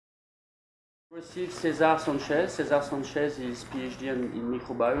Received Cesar Sanchez. Cesar Sanchez is PhD in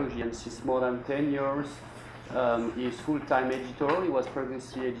microbiology, and since more than 10 years he is full-time editor. He was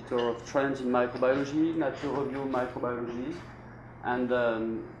previously editor of Trends in Microbiology, Nature Review Microbiology, and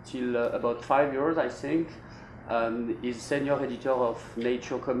till about 5 years, I think, is senior editor of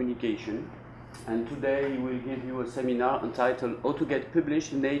Nature Communication. And today he will give you a seminar entitled How to Get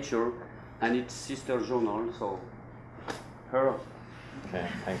Published in Nature and its sister journal. So, her. Okay,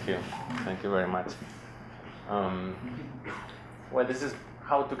 thank you. Thank you very much. Well, this is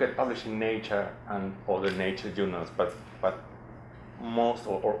how to get published in Nature and other nature journals, but most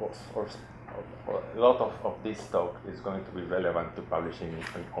or a lot of this talk is going to be relevant to publishing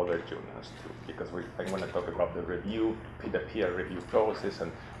in other journals too, because I'm going to talk about the review, the peer review process,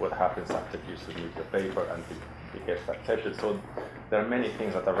 and what happens after you submit your paper and it gets accepted. So there are many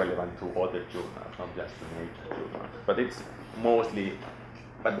things that are relevant to other journals, not just to nature journals. But it's mostly,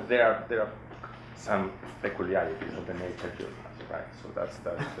 but there are some peculiarities of the nature journals, right? So that's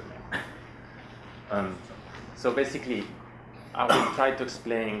the main. So basically, I will try to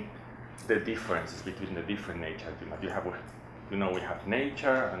explain the differences between the different nature journals. We have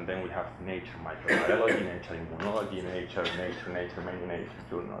Nature, and then we have Nature Microbiology, Nature Immunology, Nature, many nature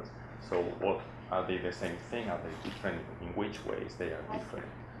journals. So what are they the same thing? Are they different? In which ways they are different?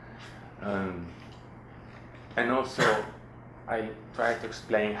 And also, I try to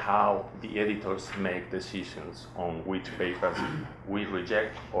explain how the editors make decisions on which papers we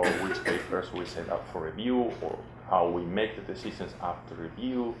reject or which papers we set up for review, or how we make the decisions after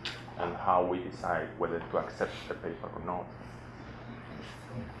review, and how we decide whether to accept the paper or not.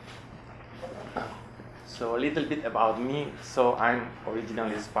 So a little bit about me. So I'm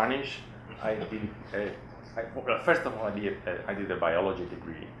originally Spanish. First of all, I did a biology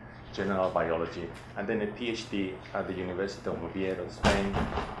degree, general biology, and then a PhD at the University of Oviedo, Spain.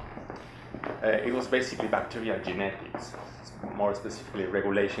 It was basically bacterial genetics, more specifically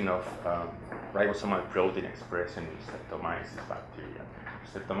regulation of ribosomal protein expression in Streptomyces bacteria.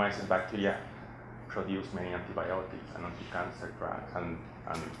 Streptomyces bacteria produce many antibiotics and anti-cancer drugs, and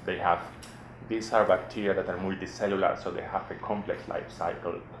these are bacteria that are multicellular, so they have a complex life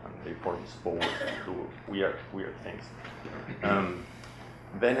cycle, and they form spores and do weird things.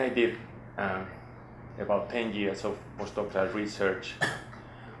 Then I did about 10 years of postdoctoral research,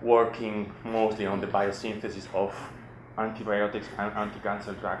 working mostly on the biosynthesis of antibiotics and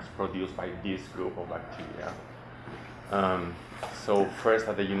anti-cancer drugs produced by this group of bacteria. So first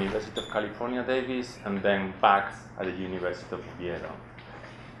at the University of California, Davis, and then back at the University of Oviedo.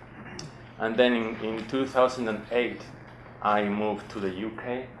 And then in 2008, I moved to the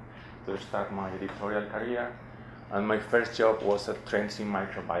UK to start my editorial career. And my first job was at Trends in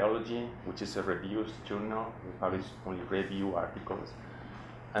Microbiology, which is a reviews journal. We publish only review articles.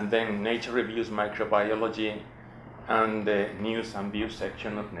 And then Nature Reviews Microbiology and the News and Views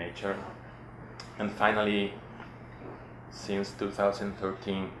section of Nature. And finally, since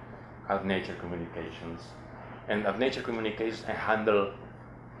 2013, at Nature Communications. And at Nature Communications, I handle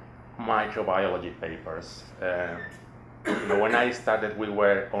microbiology papers. When I started, we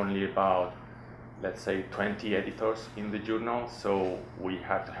were only about, let's say, 20 editors in the journal, so we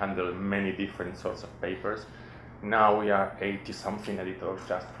had to handle many different sorts of papers. Now we are 80-something editors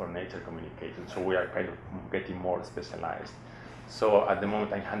just for Nature Communication, so we are kind of getting more specialized. So at the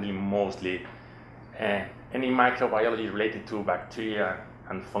moment I'm handling mostly any microbiology related to bacteria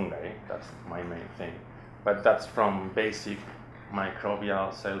and fungi. That's my main thing. But that's from basic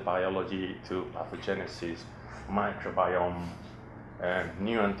microbial cell biology to pathogenesis, microbiome,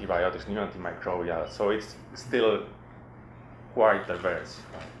 new antibiotics, new antimicrobial, so it's still quite diverse.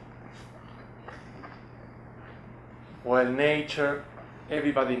 Well, Nature,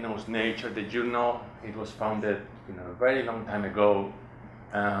 everybody knows Nature, the journal. It was founded a very long time ago,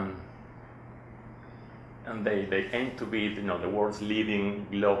 and they aim to be the world's leading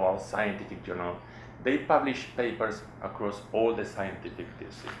global scientific journal. They publish papers across all the scientific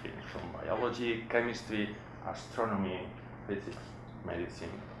disciplines, from biology, chemistry, astronomy, physics, medicine.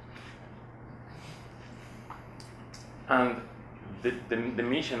 And the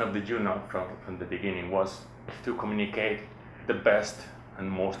mission of the journal from the beginning was to communicate the best and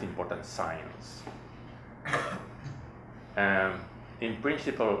most important science. In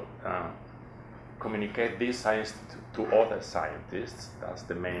principle, communicate this science to other scientists. That's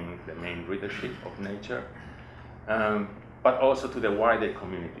the main readership of Nature, but also to the wider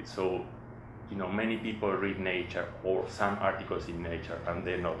community. So, many people read Nature or some articles in Nature, and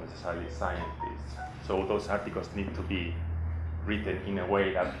they're not necessarily scientists. So those articles need to be written in a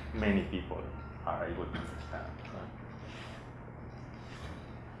way that many people are able to understand.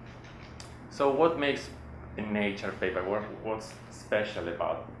 So what makes a Nature paper? What's special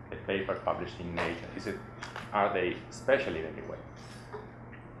about a paper published in Nature? Are they special in any way?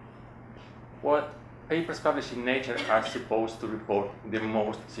 What papers published in Nature are supposed to report the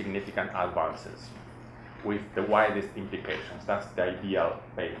most significant advances with the widest implications. That's the ideal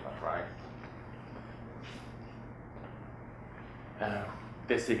paper, right?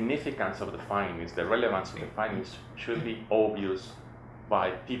 The significance of the findings, the relevance of the findings should be obvious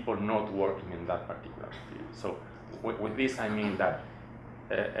by people not working in that particular field. So with this I mean that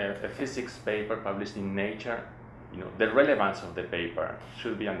a physics paper published in Nature, the relevance of the paper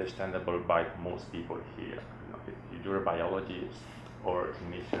should be understandable by most people here. If you're a biologist or a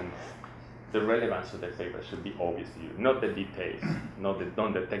clinician, the relevance of the paper should be obvious to you, not the details, not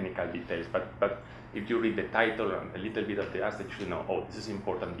the technical details, but if you read the title and a little bit of the abstract, you should know, oh, this is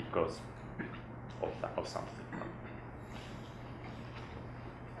important because of something.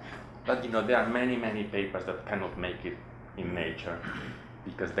 But there are many papers that cannot make it in Nature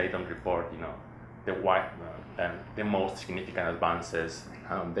because they don't report, the most significant advances.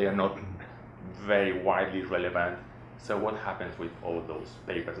 They are not very widely relevant. So what happens with all those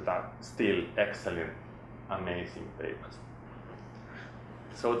papers that are still excellent, amazing papers?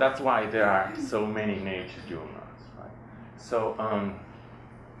 So that's why there are so many Nature journals, right? So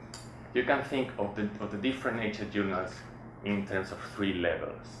you can think of the different Nature journals in terms of 3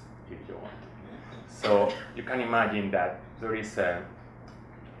 levels, if you want. So you can imagine that there is a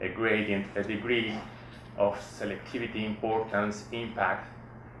gradient, a degree of selectivity, importance, impact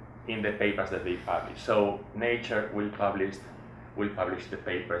in the papers that they publish. So Nature will publish the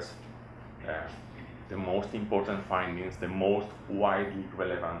papers, the most important findings, the most widely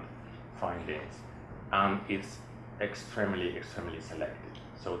relevant findings, and it's extremely selective.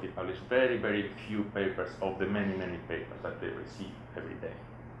 So they publish very few papers of the many papers that they receive every day.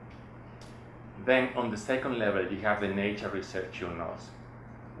 Then on the second level, you have the Nature research journals,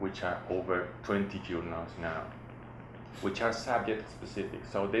 which are over 20 journals now, which are subject specific.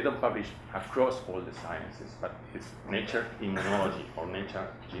 So they don't publish across all the sciences, but it's Nature immunology or Nature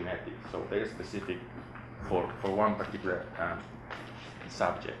genetics. So they're specific for one particular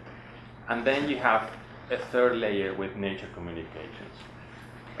subject. And then you have a third layer with Nature communications.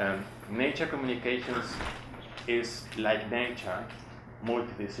 Nature communications is like Nature,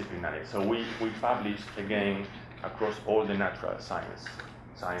 multidisciplinary. So we publish again across all the natural sciences,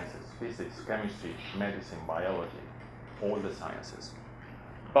 physics, chemistry, medicine, biology, all the sciences.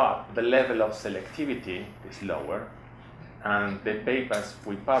 But the level of selectivity is lower, and the papers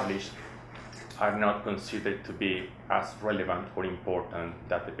we publish are not considered to be as relevant or important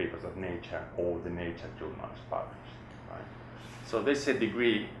that the papers of Nature or the Nature journals publish. Right? So there's a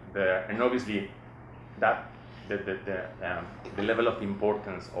degree there, and obviously that the level of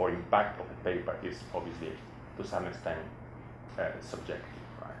importance or impact of a paper is obviously to some extent subjective,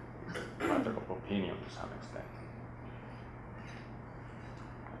 right? It's a matter of opinion to some extent.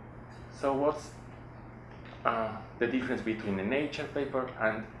 So what's the difference between a Nature paper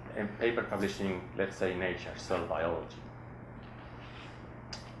and a paper published in, let's say, Nature Cell Biology?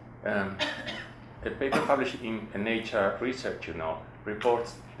 A paper published in a Nature research journal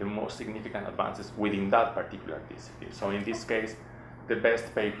reports the most significant advances within that particular discipline. So in this case, the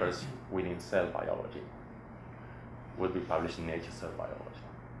best papers within cell biology will be published in Nature Cell Biology.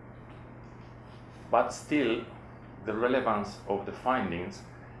 But still, the relevance of the findings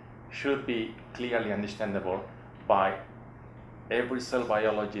should be clearly understandable by every cell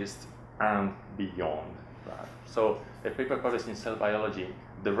biologist and beyond. Right? So a paper published in Cell Biology,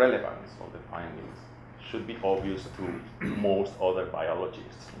 the relevance of the findings should be obvious to most other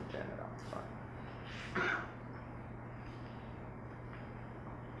biologists in general. Right?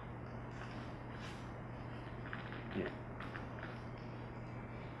 Yeah.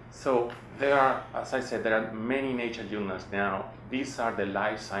 So there are, as I said, there are many Nature journals now. These are the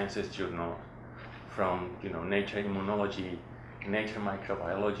life sciences journals from Nature Immunology, Nature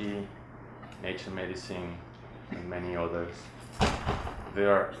Microbiology, Nature Medicine, and many others.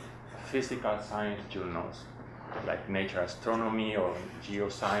 There are physical science journals like Nature Astronomy or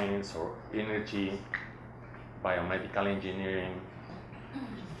Geoscience or Energy, Biomedical Engineering.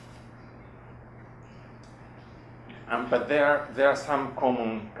 But there are some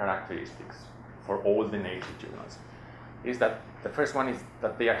common characteristics for all the Nature journals. Is that the first one is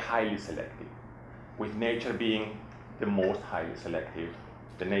that they are highly selective, with Nature being the most highly selective,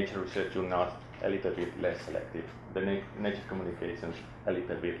 the Nature research journals a little bit less selective, the Nature communications a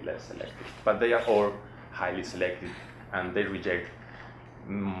little bit less selective. But they are all highly selective, and they reject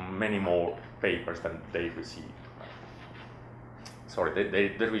many more papers than they receive. sorry,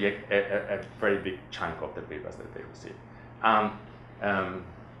 they reject a very big chunk of the papers that they receive.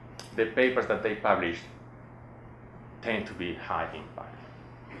 The papers that they publish tend to be high impact.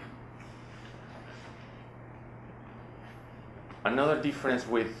 Another difference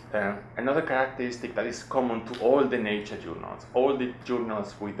with, another characteristic that is common to all the nature journals, all the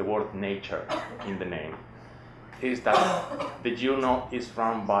journals with the word nature in the name, is that the journal is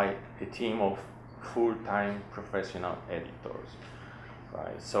run by a team of full-time professional editors,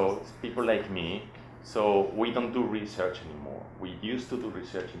 right? So it's people like me. So we don't do research anymore. We used to do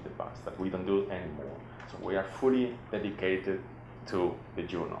research in the past, but we don't do it anymore. So we are fully dedicated to the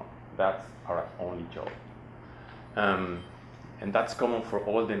journal. That's our only job. And that's common for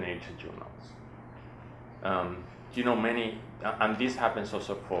all the nature journals. You know, many, and this happens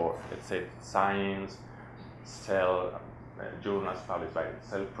also for, let's say, science, Cell, journals published by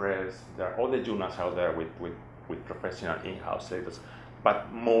Cell Press. There are other journals out there with professional in-house editors,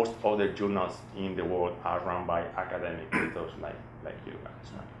 but most other journals in the world are run by academic editors like you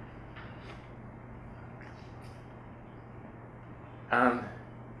guys. And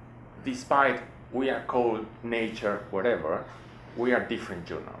despite we are called Nature whatever, we are different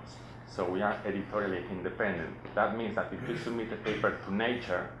journals. So we are editorially independent. That means that if you submit a paper to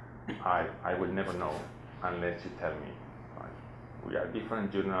Nature, I will never know unless you tell me. Right? We are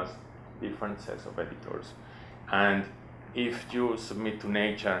different journals, different sets of editors. And if you submit to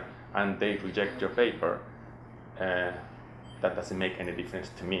Nature and they reject your paper, that doesn't make any difference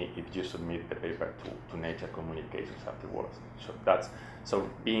to me if you submit the paper to Nature Communications afterwards. So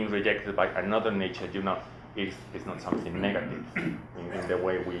being rejected by another Nature journal is not something negative in the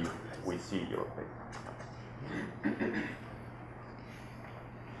way we see your paper.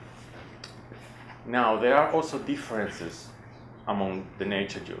 Now, there are also differences among the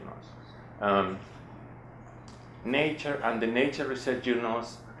nature journals. Nature and the nature research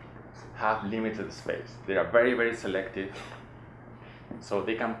journals have limited space. They are very, very selective, so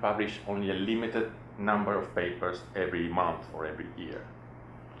they can publish only a limited number of papers every month or every year.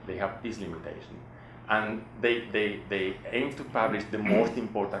 They have this limitation. And they aim to publish the most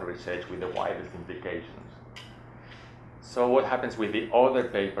important research with the widest implications. So what happens with the other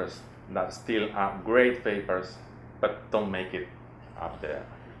papers that still are great papers, but don't make it up there?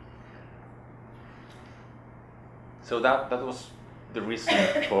 So that was the reason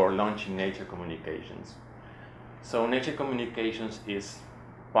for launching Nature Communications. So Nature Communications is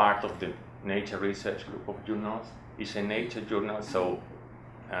part of the Nature Research group of journals. It's a nature journal, so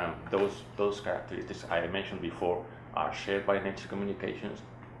those characteristics I mentioned before are shared by Nature Communications.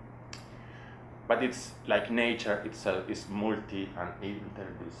 But it's like Nature itself is multi and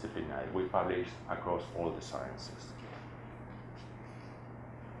interdisciplinary. We publish across all the sciences.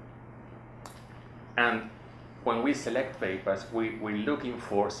 And when we select papers, we're looking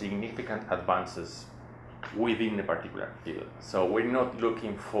for significant advances within a particular field. So we're not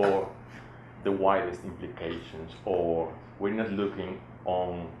looking for the widest implications, or we're not looking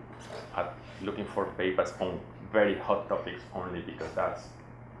for papers on very hot topics only because that's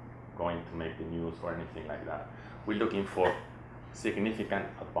going to make the news or anything like that. We're looking for significant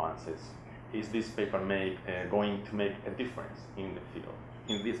advances. Is this paper going to make a difference in the field,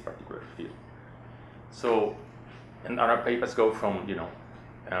 in this particular field? So, and our papers go from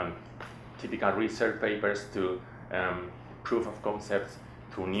typical research papers to proof of concepts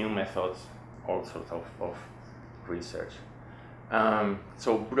to new methods, all sorts of research.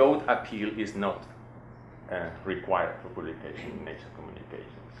 So broad appeal is not required for publication in Nature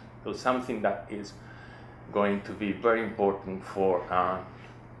Communications. So something that is going to be very important for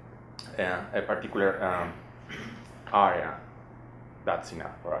a particular area, that's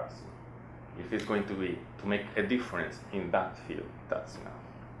enough for us. If it's going to make a difference in that field, that's enough.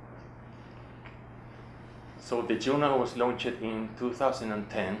 So the journal was launched in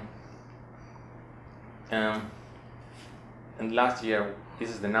 2010. And last year, this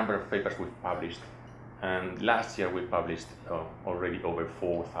is the number of papers we've published. And last year we published already over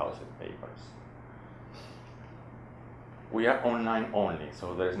 4,000 papers. We are online only,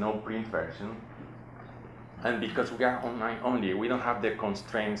 so there's no print version. And because we are online only, we don't have the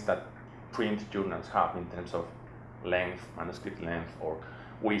constraints that print journals have in terms of length, manuscript length, or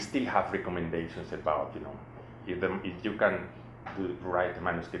we still have recommendations about, if you can write a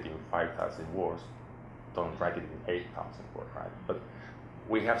manuscript in 5,000 words, don't write it in 8,000 words, right? But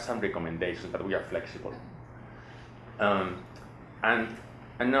we have some recommendations that we are flexible. And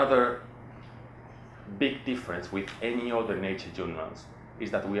another big difference with any other nature journals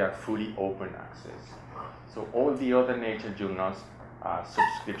is that we are fully open access. So all the other nature journals are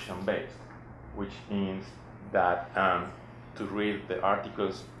subscription-based, which means that to read the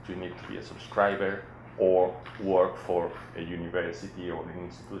articles, you need to be a subscriber or work for a university or an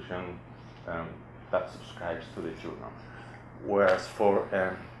institution that subscribes to the journal. Whereas for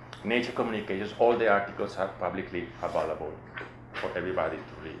Nature Communications, all the articles are publicly available for everybody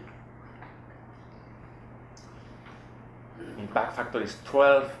to read. Impact factor is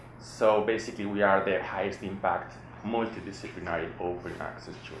 12, so basically we are the highest impact multidisciplinary open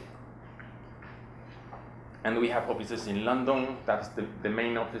access journal. And we have offices in London, that's the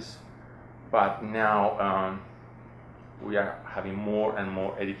main office, but now we are having more and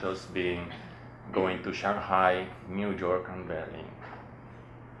more editors going to Shanghai, New York, and Berlin.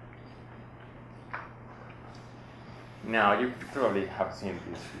 Now, you probably have seen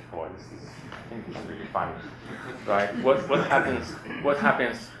this before. I think this is really funny, right? What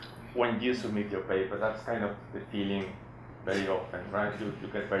happens when you submit your paper? That's kind of the feeling very often, right? You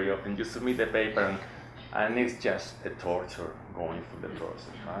get very often, you submit the paper and it's just a torture going through the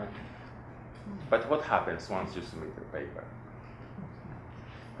process, right? But what happens once you submit your paper?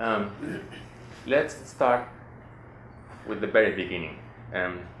 Let's start with the very beginning.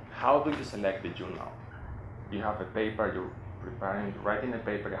 How do you select the journal? You have a paper, you're preparing, writing a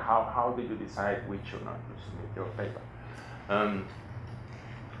paper. How do you decide which journal to submit your paper?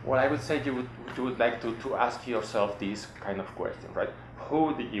 Well, I would say you would like to ask yourself this kind of question, right?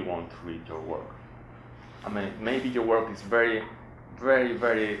 Who do you want to read your work? I mean, maybe your work is very, very,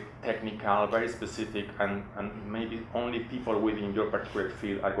 very technical, very specific, and maybe only people within your particular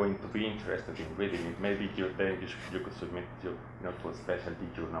field are going to be interested in reading it. Maybe you could submit to a specialty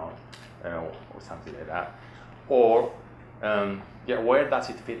journal or something like that. Or, where does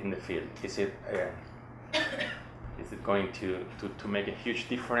it fit in the field? Is it going to make a huge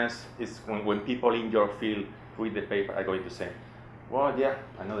difference? Is when people in your field read the paper are going to say, well, yeah,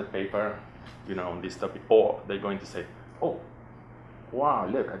 I know the paper, on this topic, or they're going to say, oh, wow,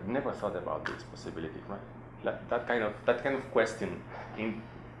 look, I've never thought about this possibility, right? That kind of question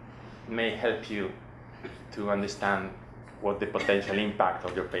may help you to understand what the potential impact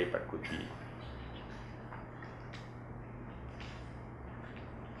of your paper could be.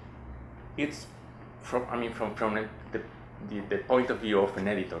 It's from the point of view of an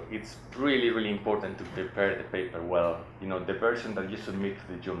editor, it's really, really important to prepare the paper well. The version that you submit to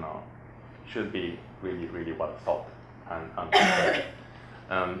the journal should be really, really well thought and prepared.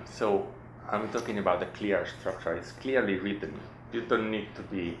 So I'm talking about the clear structure. It's clearly written. You don't need to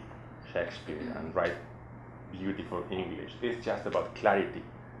be Shakespeare and write beautiful English. It's just about clarity.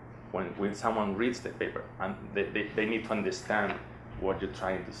 When someone reads the paper, and they need to understand what you're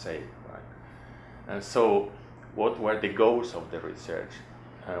trying to say, right? And so what were the goals of the research?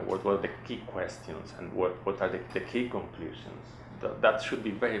 What were the key questions? And what are the key conclusions? That should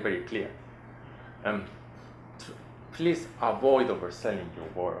be very, very clear. Please avoid overselling your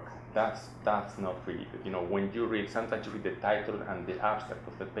work. That's not really good. When you read, sometimes you read the title and the abstract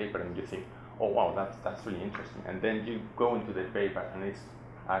of the paper and you think, oh wow, that's really interesting. And then you go into the paper and it's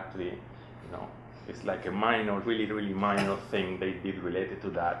actually, it's like a minor, really, really minor thing they did related to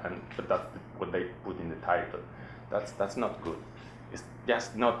that, but that's what they put in the title. That's not good. It's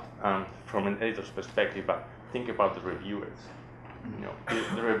just not from an editor's perspective, but think about the reviewers.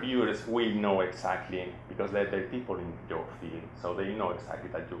 The reviewers will know exactly, because they're people in your field, so they know exactly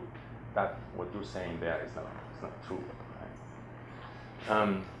that what you're saying there is not true.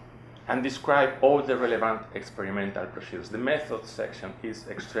 Right? And describe all the relevant experimental procedures. The methods section is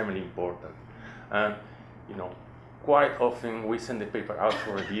extremely important. Quite often we send the paper out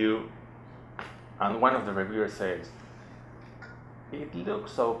for review, and one of the reviewers says, it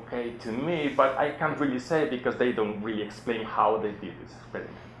looks okay to me, but I can't really say because they don't really explain how they did this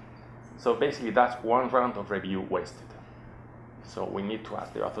experiment. So basically that's one round of review wasted. So we need to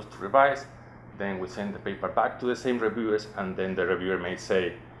ask the authors to revise, then we send the paper back to the same reviewers, and then the reviewer may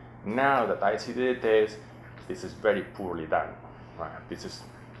say, now that I see the details, this is very poorly done, right? This is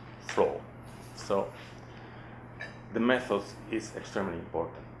flawed. So the method is extremely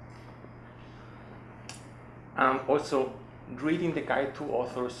important. And also, reading the guide to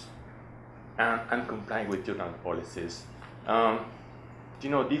authors and complying with journal policies.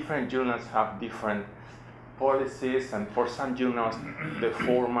 Different journals have different policies, and for some journals, the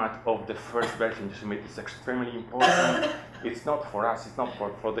format of the first version you submit is extremely important. It's not for us, it's not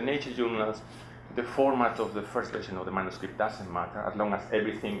for the Nature journals. The format of the first version of the manuscript doesn't matter, as long as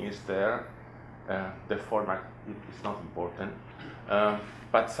everything is there. The format is not important.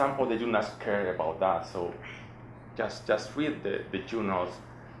 But some of the journals care about that, so just read the journal's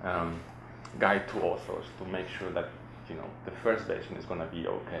guide to authors to make sure that the first version is going to be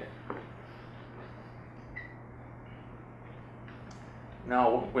okay.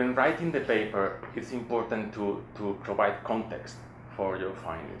 Now, when writing the paper, it's important to provide context for your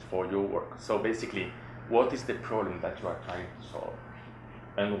findings, for your work. So basically, what is the problem that you are trying to solve?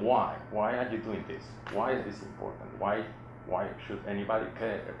 And why? Why are you doing this? Why is this important? Why should anybody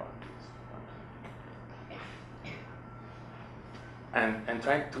care about this? And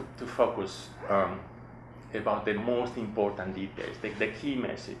trying to focus about the most important details, the key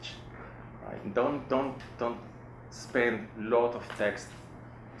message. Right? Don't spend a lot of text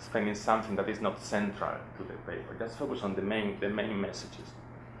spending something that is not central to the paper. Just focus on the main messages.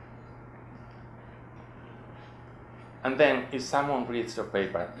 And then if someone reads your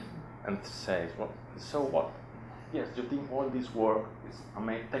paper and says, well, so what? Yes, you think all this work is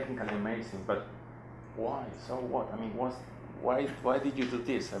technically amazing, but why? So what? I mean, why did you do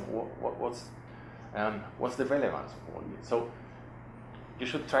this? And what's the relevance of all this? So you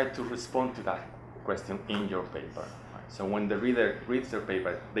should try to respond to that question in your paper. Right? So when the reader reads your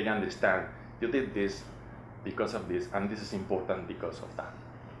paper, they understand you did this because of this, and this is important because of that.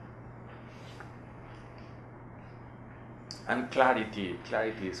 And clarity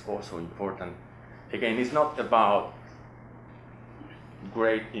is also important. Again, it's not about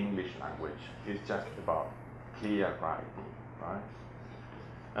great English language. It's just about clear writing,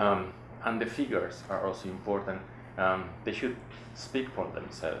 right? And the figures are also important. They should speak for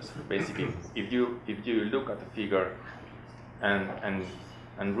themselves. Basically, if you look at the figure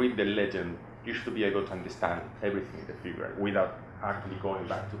and read the legend, you should be able to understand everything in the figure without actually going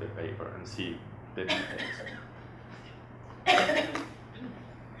back to the paper and see the details.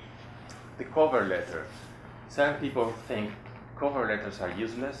 The cover letter. Some people think cover letters are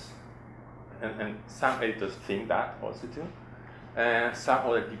useless, and some editors think that also too. Some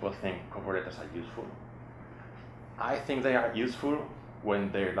other people think cover letters are useful. I think they are useful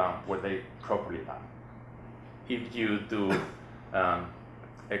when they're done, when they're properly done. If you do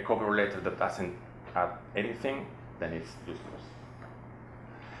a cover letter that doesn't add anything, then it's useless.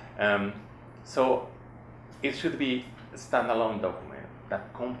 So it should be a standalone document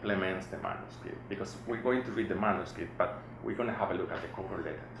that complements the manuscript, because we're going to read the manuscript, but we're going to have a look at the cover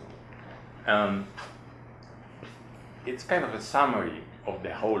letter too. It's kind of a summary of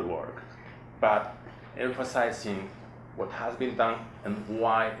the whole work, but emphasizing what has been done and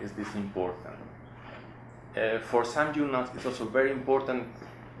why is this important. For some journals, it's also very important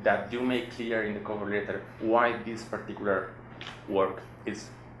that you make clear in the cover letter why this particular work is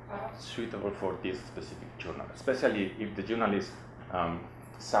suitable for this specific journal, especially if the journal is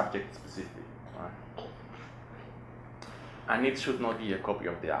subject specific. Right? And it should not be a copy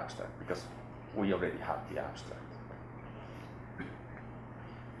of the abstract, because we already have the abstract.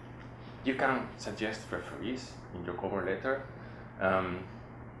 You can suggest referees in your cover letter.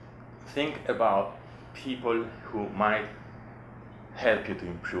 Think about people who might help you to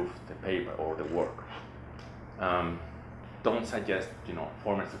improve the paper or the work. Don't suggest,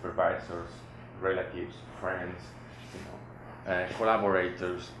 former supervisors, relatives, friends,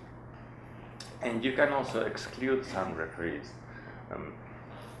 collaborators. And you can also exclude some referees.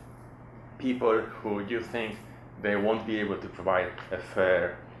 People who you think they won't be able to provide a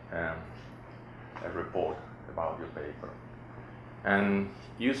fair a report about your paper. And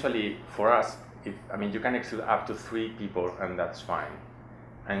usually for us, you can exclude up to 3 people, and that's fine.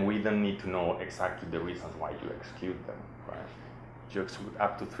 And we don't need to know exactly the reasons why you exclude them, right? If you exclude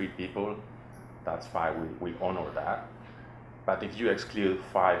up to 3 people, that's fine, we honor that. But if you exclude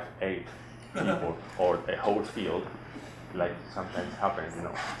 5, 8 people or a whole field, like sometimes happens,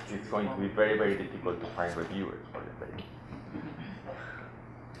 it's going to be very, very difficult to find reviewers for the paper.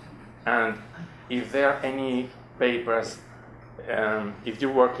 And if there are any papers, if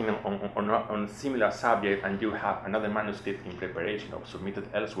you're working on a similar subject and you have another manuscript in preparation or submitted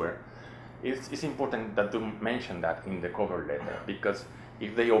elsewhere, it's important that you mention that in the cover letter, because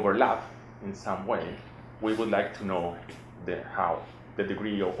if they overlap in some way, we would like to know the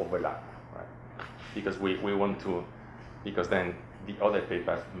degree of overlap, right? Because we want to, because then the other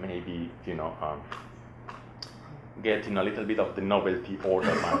papers may be, getting a little bit of the novelty or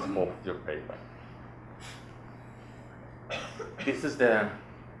the mass of your paper. This is the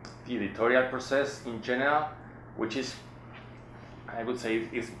editorial process in general, which is, I would say,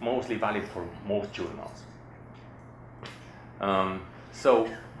 is mostly valid for most journals. So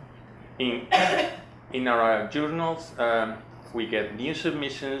in our journals, we get new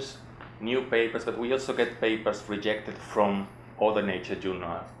submissions, new papers, but we also get papers rejected from other Nature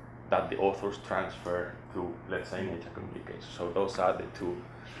journals that the authors transfer to, let's say, Nature Communications. So those are the 2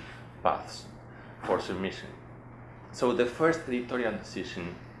 paths for submission. So the first editorial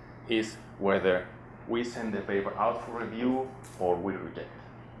decision is whether we send the paper out for review or we reject.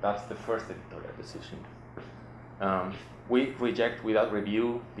 That's the first editorial decision. We reject without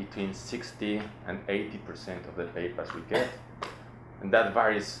review between 60 and 80% of the papers we get. And that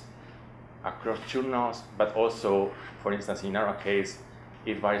varies across journals, but also, for instance, in our case,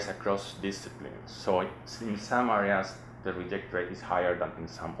 it varies across disciplines. So in some areas, the reject rate is higher than in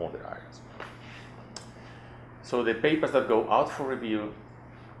some other areas. So the papers that go out for review,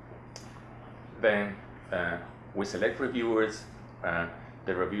 then we select reviewers.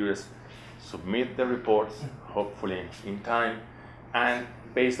 The reviewers submit the reports, hopefully in time, and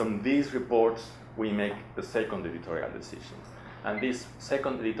based on these reports, we make the second editorial decision. And this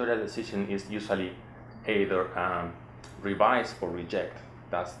second editorial decision is usually either revise or reject.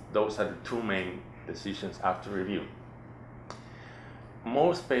 Those are the two main decisions after review.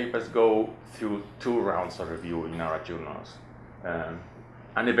 Most papers go through 2 rounds of review in our journals,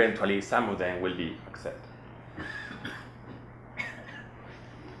 and eventually some of them will be accepted.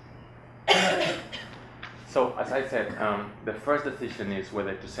 So, as I said, the first decision is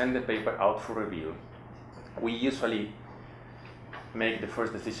whether to send the paper out for review. We usually make the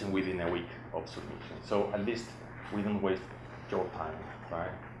first decision within a week of submission. So at least we don't waste your time,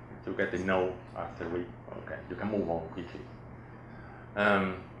 right? You get the no after a week, okay, you can move on quickly.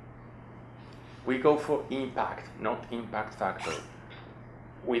 We go for impact, not impact factor.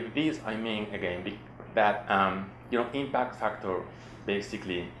 With this, I mean, again, that impact factor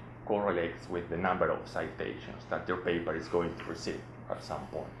basically correlates with the number of citations that your paper is going to receive at some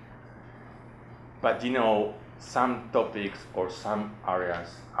point. But some topics or some areas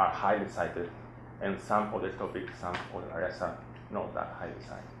are highly cited, and some other topics, some other areas are not that highly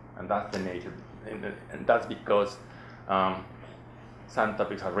cited. And that's the nature, and that's because some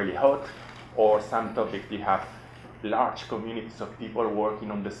topics are really hot, or some topics you have large communities of people working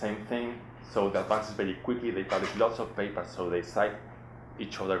on the same thing, so they advance very quickly, they publish lots of papers, so they cite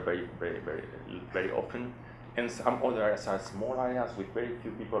each other very, very, very, very often. And some other areas are small areas with very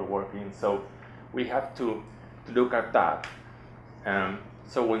few people working, so we have to look at that.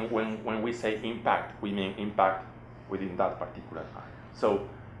 So when we say impact, we mean impact within that particular area. So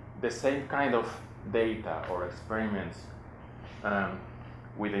the same kind of data or experiments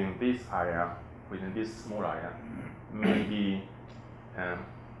within this area, within this small area, may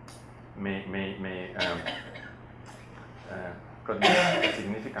produce a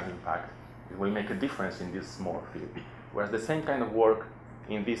significant impact. It will make a difference in this small field. Whereas the same kind of work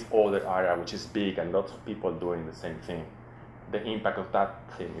in this other area, which is big and lots of people doing the same thing, the impact of that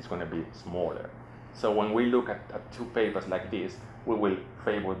thing is going to be smaller. So when we look at 2 papers like this, we will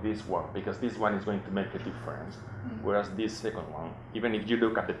favor this one, because this one is going to make a difference. Whereas this second one, even if you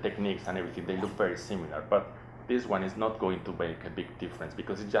look at the techniques and everything, they look very similar, but this one is not going to make a big difference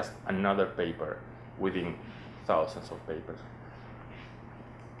because it's just another paper within thousands of papers.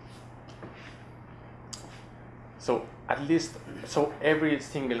 So every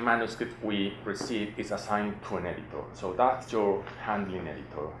single manuscript we receive is assigned to an editor. So that's your handling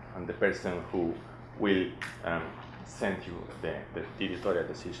editor and the person who will send you the editorial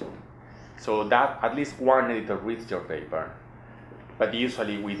decision. So that at least one editor reads your paper, but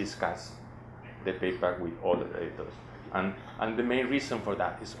usually we discuss the paper with other editors. And the main reason for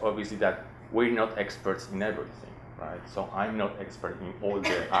that is obviously that we're not experts in everything, right? So I'm not expert in all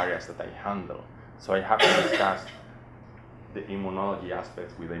the areas that I handle. So I have to discuss the immunology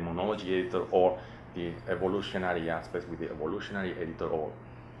aspects with the immunology editor, or the evolutionary aspects with the evolutionary editor, or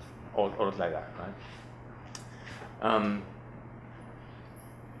like that, right?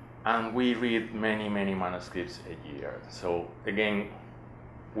 And we read many manuscripts a year. So again,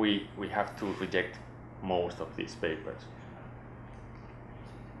 we have to reject most of these papers.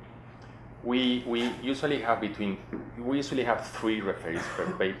 We usually have 3 referees per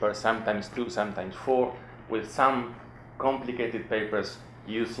paper, sometimes 2, sometimes 4, with some complicated papers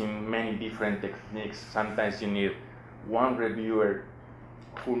using many different techniques. Sometimes you need one reviewer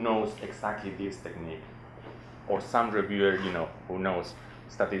who knows exactly this technique, or some reviewer, who knows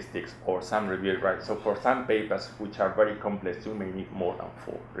statistics, or some reviewer, right? So for some papers which are very complex, you may need more than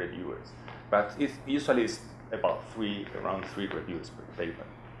 4 reviewers. But it's usually about around 3 reviews per paper.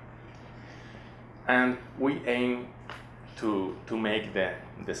 And we aim to make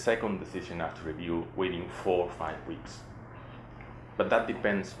the second decision after review within 4 or 5 weeks. But that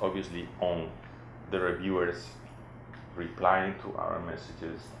depends obviously on the reviewers replying to our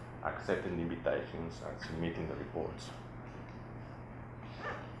messages, accepting the invitations, and submitting the reports.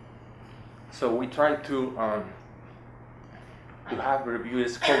 So we try to have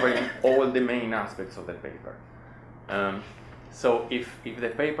reviewers covering all the main aspects of the paper. So if the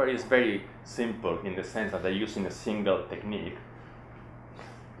paper is very simple in the sense that they're using a single technique,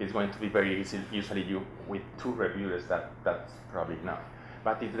 it's going to be very easy. Usually you, with 2 reviewers, that's probably enough.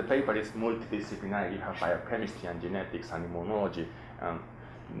 But if the paper is multidisciplinary, you have biochemistry and genetics and immunology,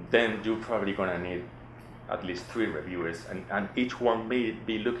 then you're probably going to need at least 3 reviewers, and each one may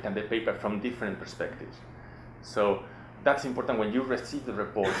be looking at the paper from different perspectives. So that's important. When you receive the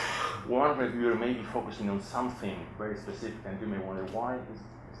report, one reviewer may be focusing on something very specific, and you may wonder, why is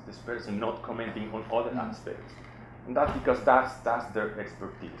this person not commenting on other aspects? And that's because that's their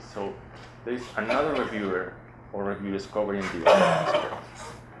expertise. So there's another reviewer or reviewers covering the other aspects.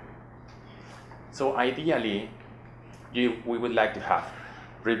 So ideally, we would like to have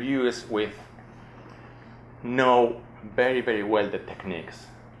reviewers with know very, very well the techniques,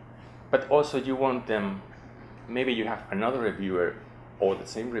 but also you want them, maybe you have another reviewer or the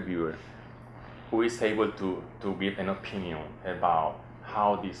same reviewer who is able to give an opinion about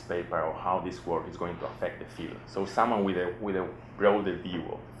how this paper or how this work is going to affect the field. So someone with a broader view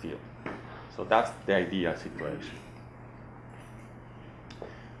of the field. So that's the ideal situation.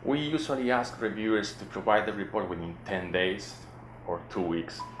 We usually ask reviewers to provide the report within 10 days or 2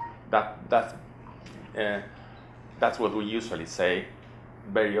 weeks. That's what we usually say.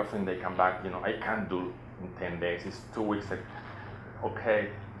 Very often they come back, I can't do in 10 days, it's 2 weeks, okay,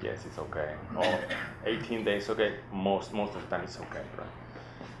 yes, it's okay. Or 18 days, okay, most of the time it's okay, right?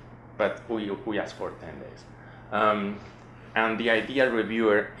 But we ask for 10 days. And the ideal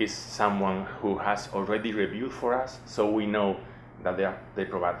reviewer is someone who has already reviewed for us, so we know that they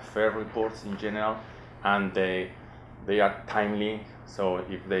provide fair reports in general, and they are timely. So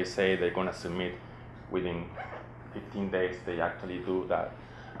if they say they're going to submit within 15 days, they actually do that.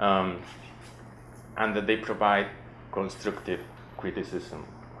 And that they provide constructive criticism,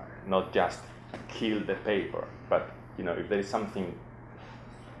 not just kill the paper, but if there is something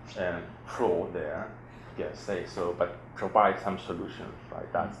pro there, yes, say so, but provide some solutions,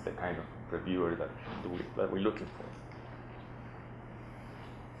 right? That's the kind of reviewer that we're looking for.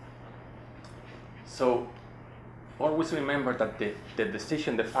 So always remember that the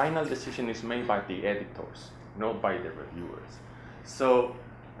final decision is made by the editors, not by the reviewers. So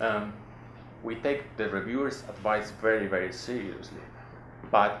we take the reviewers' advice very, very seriously,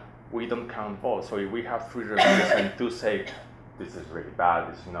 but we don't count votes. So if we have 3 reviewers and 2 say, this is really bad,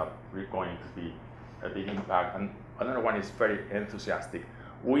 this is not really going to be a big impact, and another one is very enthusiastic,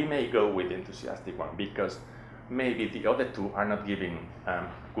 we may go with the enthusiastic one because maybe the other 2 are not giving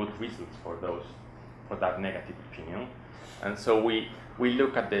good results for that negative opinion. And so we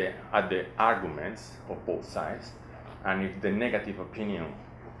look at the arguments of both sides, and if the negative opinion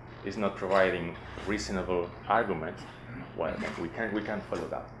is not providing reasonable arguments, well, we can't follow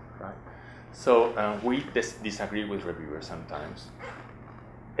that, right? So we disagree with reviewers sometimes.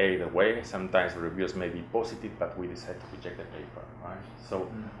 Either way, sometimes the reviewers may be positive, but we decide to reject the paper, right? So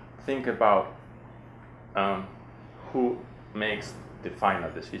think about who makes the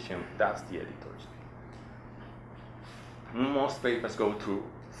final decision. That's the editors. Most papers go through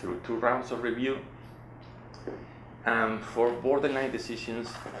 2 rounds of review, and for borderline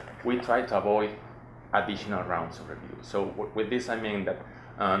decisions, we try to avoid additional rounds of review. So with this, I mean that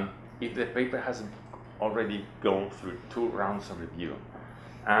if the paper has already gone through 2 rounds of review,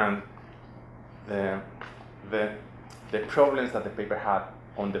 and the problems that the paper had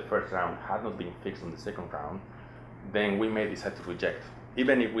on the first round had not been fixed on the second round, then we may decide to reject,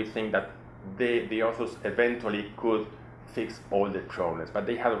 even if we think that the authors eventually could fix all the problems, but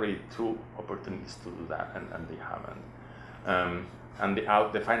they had already 2 opportunities to do that, and they haven't. And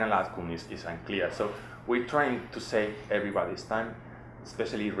the final outcome is unclear. So we're trying to save everybody's time,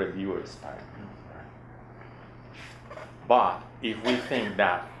 especially reviewers' time. But if we think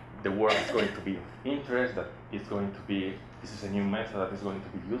that the work is going to be of interest, that it's going to be, this is a new method that is going to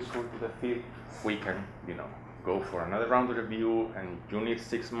be useful to the field, we can, go for another round of review, and you need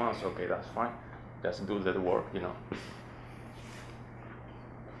 6 months, okay, that's fine. Just do the work,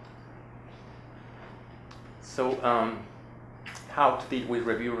 So how to deal with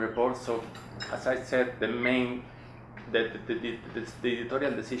review reports? So as I said, the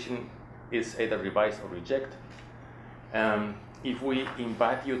editorial decision is either revise or reject. If we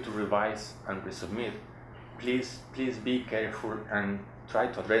invite you to revise and resubmit, please be careful and try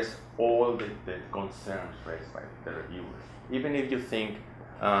to address all the concerns raised by the reviewers. Even if you think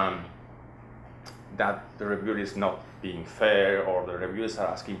that the reviewer is not being fair, or the reviewers are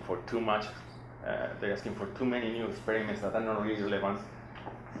asking for too much, they're asking for too many new experiments that are not really relevant,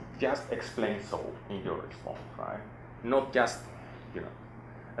 just explain so in your response, right? Not just,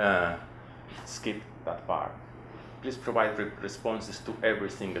 skip that part. please provide responses to every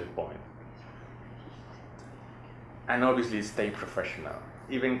single point. And obviously stay professional.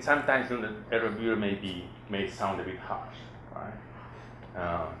 Even sometimes a reviewer may sound a bit harsh, right?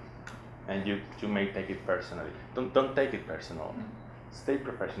 And you may take it personally. Don't take it personal. Stay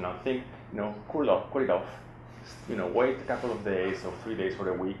professional. Think, cool it off. Wait a couple of days or 3 days or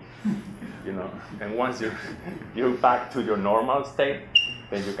a week, and once you're back to your normal state,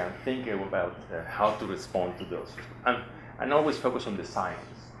 then you can think about how to respond to those. And always focus on the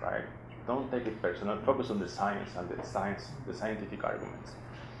science, right? Don't take it personal. Focus on the science and the scientific arguments.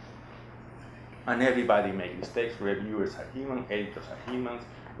 And everybody makes mistakes. Reviewers are human, editors are humans.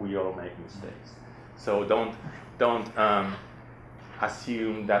 We all make mistakes. So don't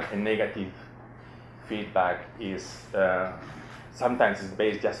assume that a negative feedback is sometimes it's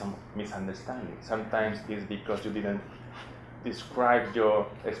based just on misunderstanding. Sometimes it's because you didn't describe your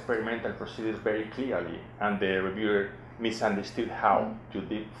experimental procedures very clearly, and the reviewer misunderstood how you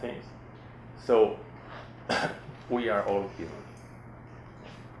did things. So we are all human.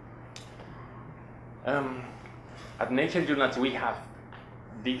 At Nature journals, we have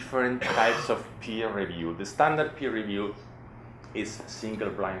different types of peer review. The standard peer review is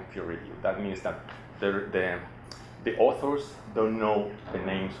single-blind peer review. That means that the authors don't know the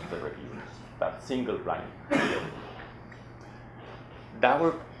names of the reviewers. That's single-blind peer review.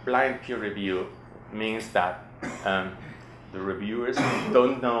 Double-blind peer review means that the reviewers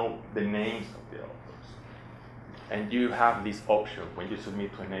don't know the names of the authors. And you have this option. When you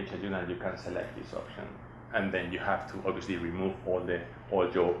submit to a Nature journal, you can select this option. And then you have to obviously remove all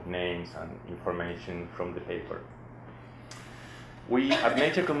your names and information from the paper. At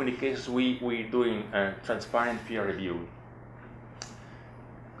Nature Communications, we're doing transparent peer review.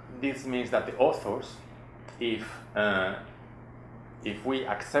 This means that the authors, if we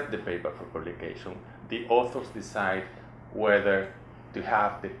accept the paper for publication, the authors decide whether to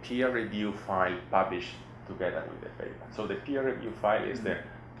have the peer review file published together with the paper. So the peer review file is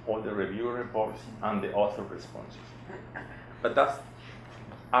all the reviewer reports and the author responses. But that's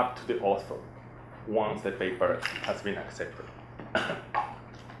up to the author once the paper has been accepted.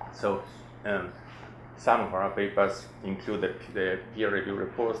 So some of our papers include the peer review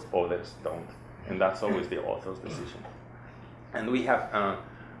reports, others don't. And that's always the author's decision. And we have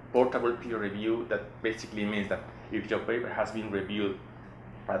portable peer review. That basically means that if your paper has been reviewed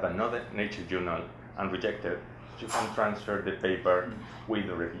at another Nature journal and rejected, you can transfer the paper with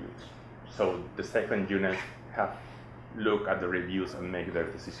the reviews. So the second journal have look at the reviews and make their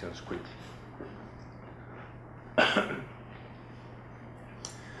decisions quickly.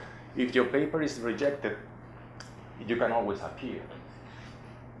 If your paper is rejected, you can always appeal.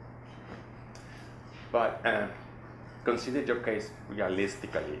 But consider your case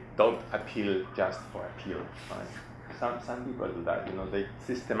realistically. Don't appeal just for appeal. Right? Some people do that. They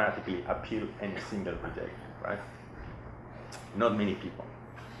systematically appeal any single rejection. Right? Not many people.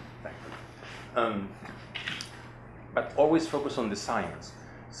 But always focus on the science.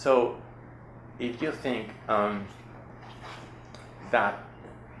 So if you think that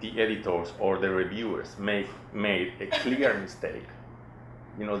the editors or the reviewers made a clear mistake,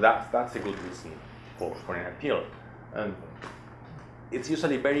 that's a good reason for an appeal. It's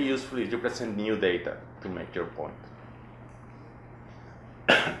usually very useful if you present new data to make your point.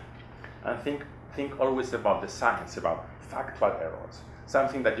 And think always about the science, about factual errors,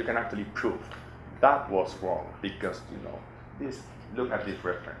 something that you can actually prove. That was wrong because, look at this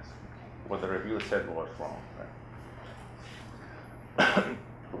reference. What the reviewer said was wrong. Right?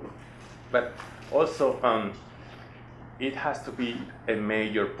 But also, it has to be a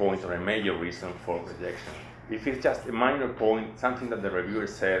major point or a major reason for rejection. If it's just a minor point, something that the reviewer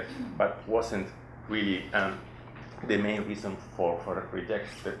said but wasn't really the main reason for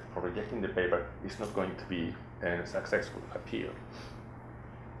rejecting the paper, it's not going to be a successful appeal.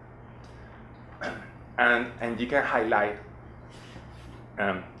 And you can highlight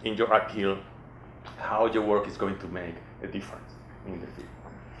in your appeal how your work is going to make a difference in the field.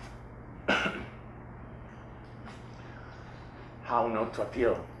 How not to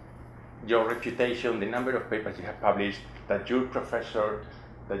appeal. Your reputation, the number of papers you have published, that you're a professor,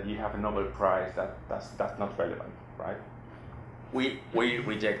 that you have a Nobel Prize, that's not relevant, right? When we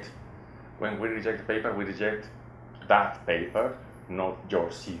reject a paper, we reject that paper, not your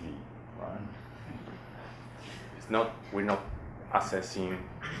CV, right? We're not assessing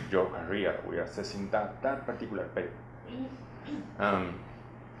your career, we're assessing that particular paper.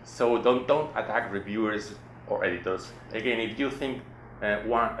 So don't attack reviewers or editors. Again, if you think a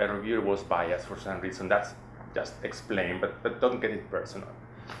reviewer was biased for some reason, that's just explain, but don't get it personal.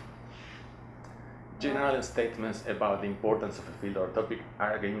 general statements about the importance of a field or topic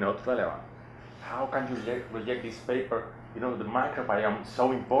are again not relevant. How can you reject this paper? You know, the microbiome is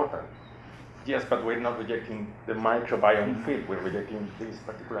so important. Yes, but we're not rejecting the microbiome field, we're rejecting this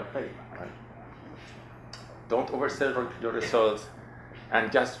particular paper. Right? Don't oversell your results,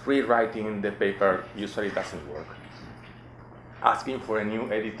 and just rewriting the paper usually doesn't work. Asking for a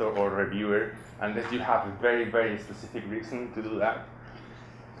new editor or reviewer, unless you have a very, very specific reason to do that,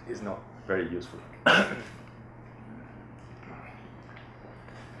 is not very useful.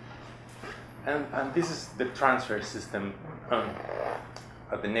 And this is the transfer system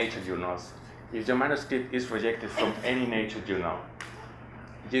of the Nature journals. If your manuscript is rejected from any Nature journal,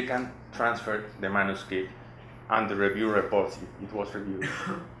 you can transfer the manuscript and the review reports, if it was reviewed,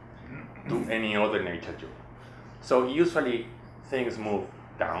 to any other Nature journal. So usually things move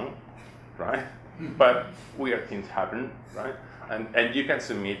down, right? But weird things happen, right? And you can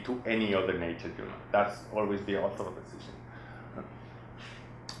submit to any other Nature journal. That's always the author decision.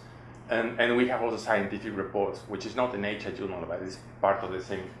 And we have also scientific reports, which is not a Nature journal, but it's part of the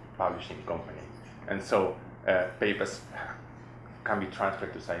same publishing company. And so papers can be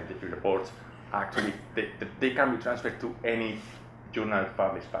transferred to scientific reports. Actually, they can be transferred to any journal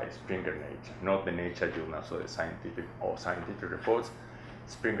published by Springer Nature, not the Nature journal, so the scientific reports.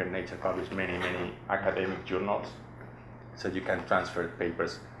 Springer Nature published many, many academic journals, so you can transfer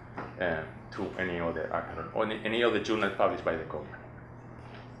papers to any other journal published by the company.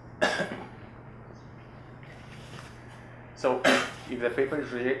 So if the paper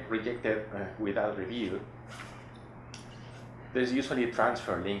is rejected without review, there's usually a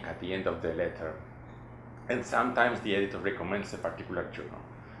transfer link at the end of the letter, and sometimes the editor recommends a particular journal.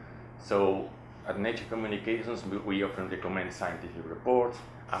 So at Nature Communications, we often recommend scientific reports.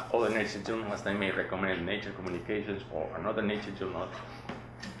 At other Nature journals, they may recommend Nature Communications or another Nature journal.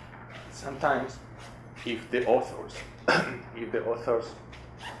 Sometimes, if the authors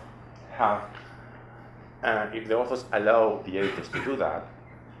allow the editors to do that,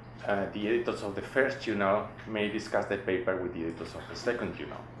 the editors of the first journal may discuss the paper with the editors of the second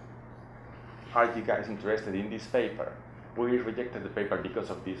journal. Are you guys interested in this paper? We rejected the paper because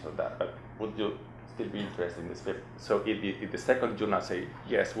of this or that, but would you still be interested in this paper? So if the second journal say,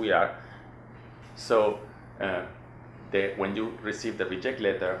 yes, we are, so when you receive the reject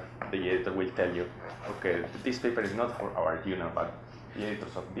letter, the editor will tell you, okay, this paper is not for our journal, but the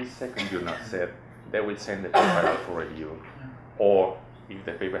editors of this second journal said they will send the paper out for review. Or if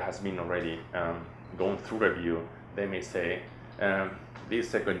the paper has been already gone through review, they may say, this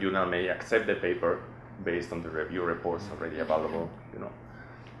second journal may accept the paper based on the review reports already available, you know.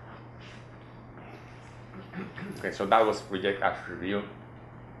 Okay, so that was reject after review.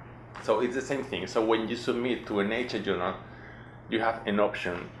 So it's the same thing. So when you submit to a Nature journal, you have an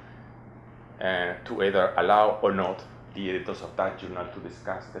option to either allow or not the editors of that journal to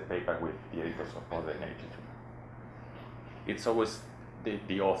discuss the paper with the editors of other Nature journal. It's always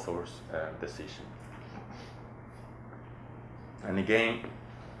the author's decision. And again,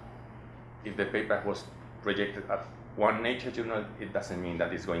 if the paper was rejected at one Nature journal, it doesn't mean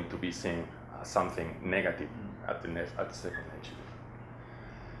that it's going to be seen as something negative at the second Nature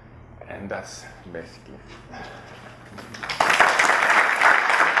journal. And that's basically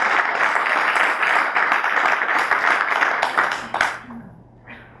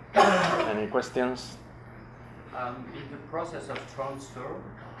Any questions? In the process of transfer,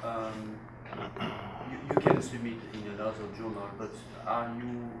 you can submit in another journal, but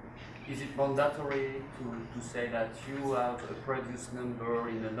is it mandatory to say that you have a produce number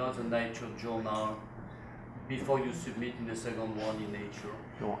in another Nature journal before you submit in the second one in Nature?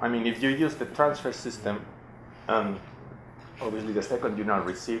 No, I mean, if you use the transfer system, obviously the second journal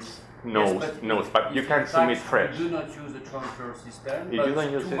receives notes, but you can submit fresh. You do not use the transfer system, if but you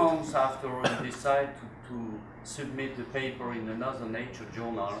don't use 2 months after you decide to submit the paper in another Nature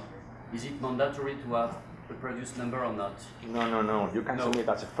journal, is it mandatory to have the produce number or not? No. You can submit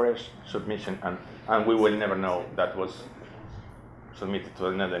as a fresh submission, and we will never know that was submitted to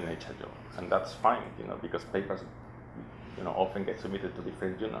another Nature journal, and that's fine, you know, because papers, you know, often get submitted to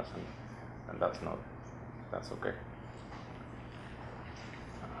different journals, and that's okay.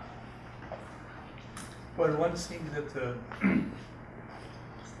 Well, one thing that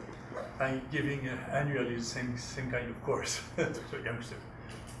I'm giving annually the same kind of course to youngsters.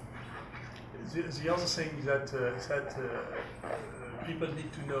 The other thing that people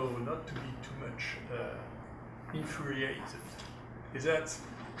need to know, not to be too much infuriated, is that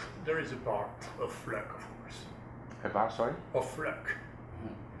there is a part of luck, of course. A part, sorry? Of luck.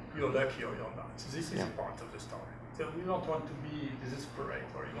 you're lucky or you're not. So this is a part of the story. So we don't want to be desperate,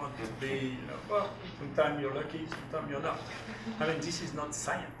 or you want to be, well, sometimes you're lucky, sometimes you're not. I mean, this is not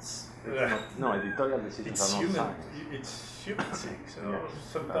science. No, editorial decisions It's are not human. science. It's human thing. So Yes,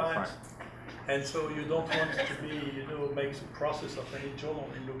 sometimes, that's and so you don't want to be, make the process of any journal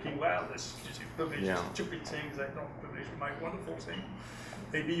in looking, well, this you publish stupid things, I don't publish my wonderful thing.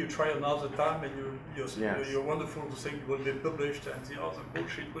 Maybe you try another time and your wonderful thing will be published and the other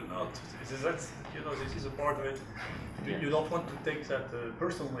bullshit will not. This is a part of it. You don't want to take that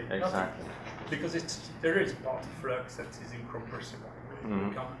personally. Exactly. Because there is a part of flux that is incompressible.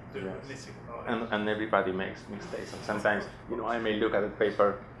 You can't do anything about it. And everybody makes mistakes. And sometimes, I may look at a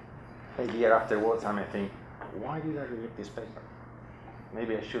paper a year afterwards and I think, why did I read this paper?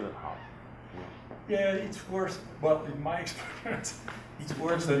 Maybe I shouldn't have. Yeah, it's worse. Well, in my experience, it's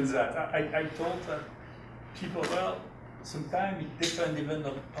worse than that. I thought that people, sometimes it depends even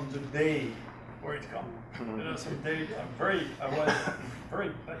on the day where it comes. Some days I was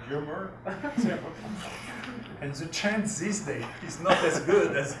very bad humor, and the chance this day is not as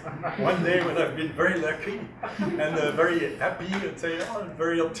good as one day when I've been very lucky and very happy and say, I'm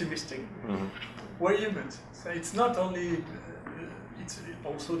very optimistic. We're humans. So it's not only. It's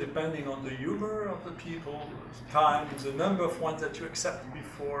also depending on the humor of the people, the time, the number of ones that you accept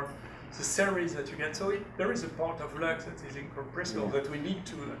before, the series that you get. So there is a part of luck that is incompressible that we need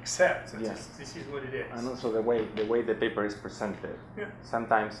to accept. This is what it is. And also the way the paper is presented.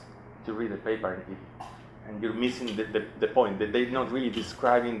 Sometimes you read the paper and you're missing the point, that they're not really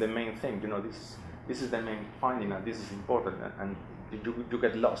describing the main thing. This is the main finding and this is important, and you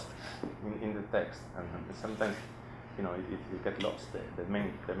get lost in the text, and sometimes you get lost. The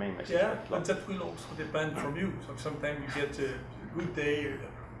main message. Yeah, but that will also depend from you. So sometimes you get a good day,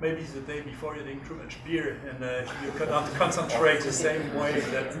 maybe it's the day before you drink too much beer, and you cannot concentrate the same way.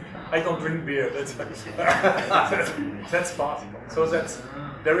 That I don't drink beer. That's possible. So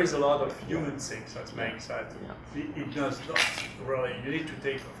there is a lot of human things that makes that. It does not really. You need to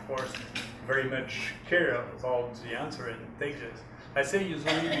take, of course, very much care about the answer and take this. I say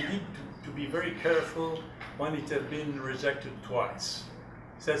usually you need to be very careful when it has been rejected twice.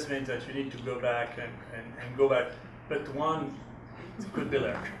 That means that you need to go back and go back. But one could be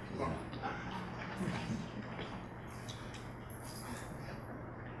luck.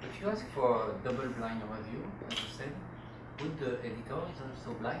 If you ask for a double-blind review, as you said, would the editors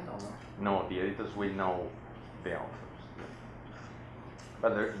also blind or not? No, the editors will know the authors.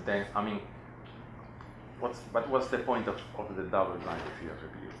 But what's the point of the double-blind review?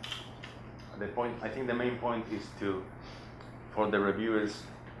 I think the main point is for the reviewers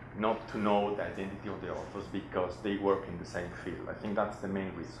not to know the identity of the authors because they work in the same field. I think that's the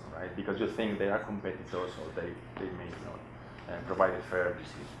main reason, right? Because you think they are competitors or they may not provide a fair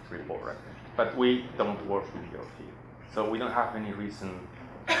report, right? But we don't work in your field, so we don't have any reason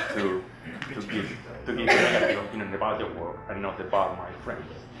to give a negative opinion about your work and not about my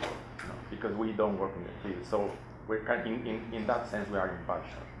friends, because we don't work in the field. So we're in that sense we are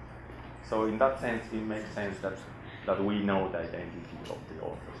impartial. So in that sense, it makes sense that we know the identity of the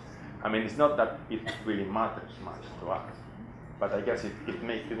authors. I mean, it's not that it really matters much to us, but I guess it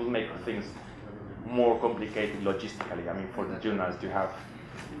will make things more complicated logistically. I mean, for the journals, you have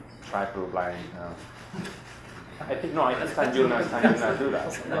triple blind. I think some journals do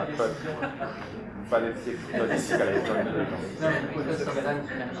that, but it's logistically it's going to be Because sometimes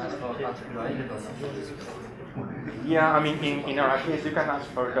you can ask for a particular editor. Yeah, I mean, in our case, you can ask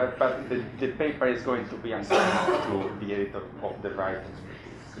for that, but the paper is going to be assigned to the editor of the right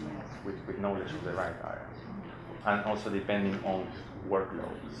expertise, with knowledge of the right area, and also depending on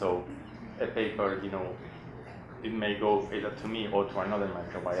workload. So, a paper, it may go either to me or to another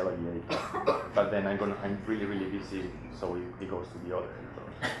microbiology editor, but then I'm really busy, so it goes to the other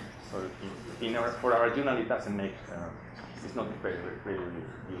editor. So, for our journal, it doesn't make it's not very really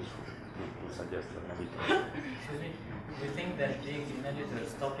useful to suggest an editor. Do you think that being an editor,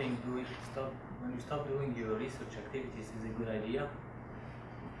 when you stop doing your research activities, is a good idea?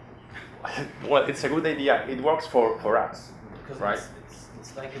 Well, it's a good idea. It works for us, because right?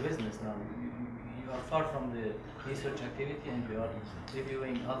 It's like a business now. You are far from the research activity, and you are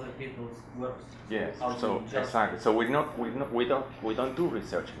reviewing other people's works. Yes. So exactly. So we don't do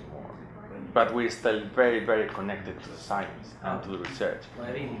research anymore, but we're still very connected to science and to research.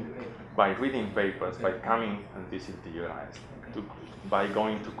 By reading papers, by coming and visiting the UNIS, by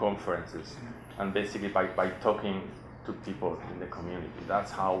going to conferences, and basically by talking to people in the community.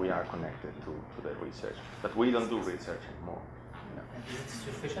 That's how we are connected to the research. But we don't do research anymore. Is it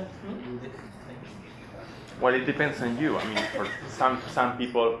sufficient? Well, it depends on you. I mean, for some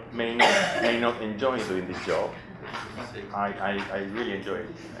people may not enjoy doing this job. I really enjoy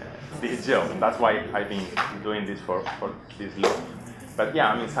this job. That's why I've been doing this for this long. But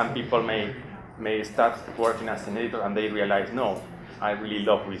yeah, I mean, some people may start working as an editor and they realize, no, I really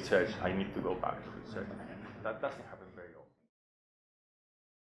love research. I need to go back to research. That doesn't happen.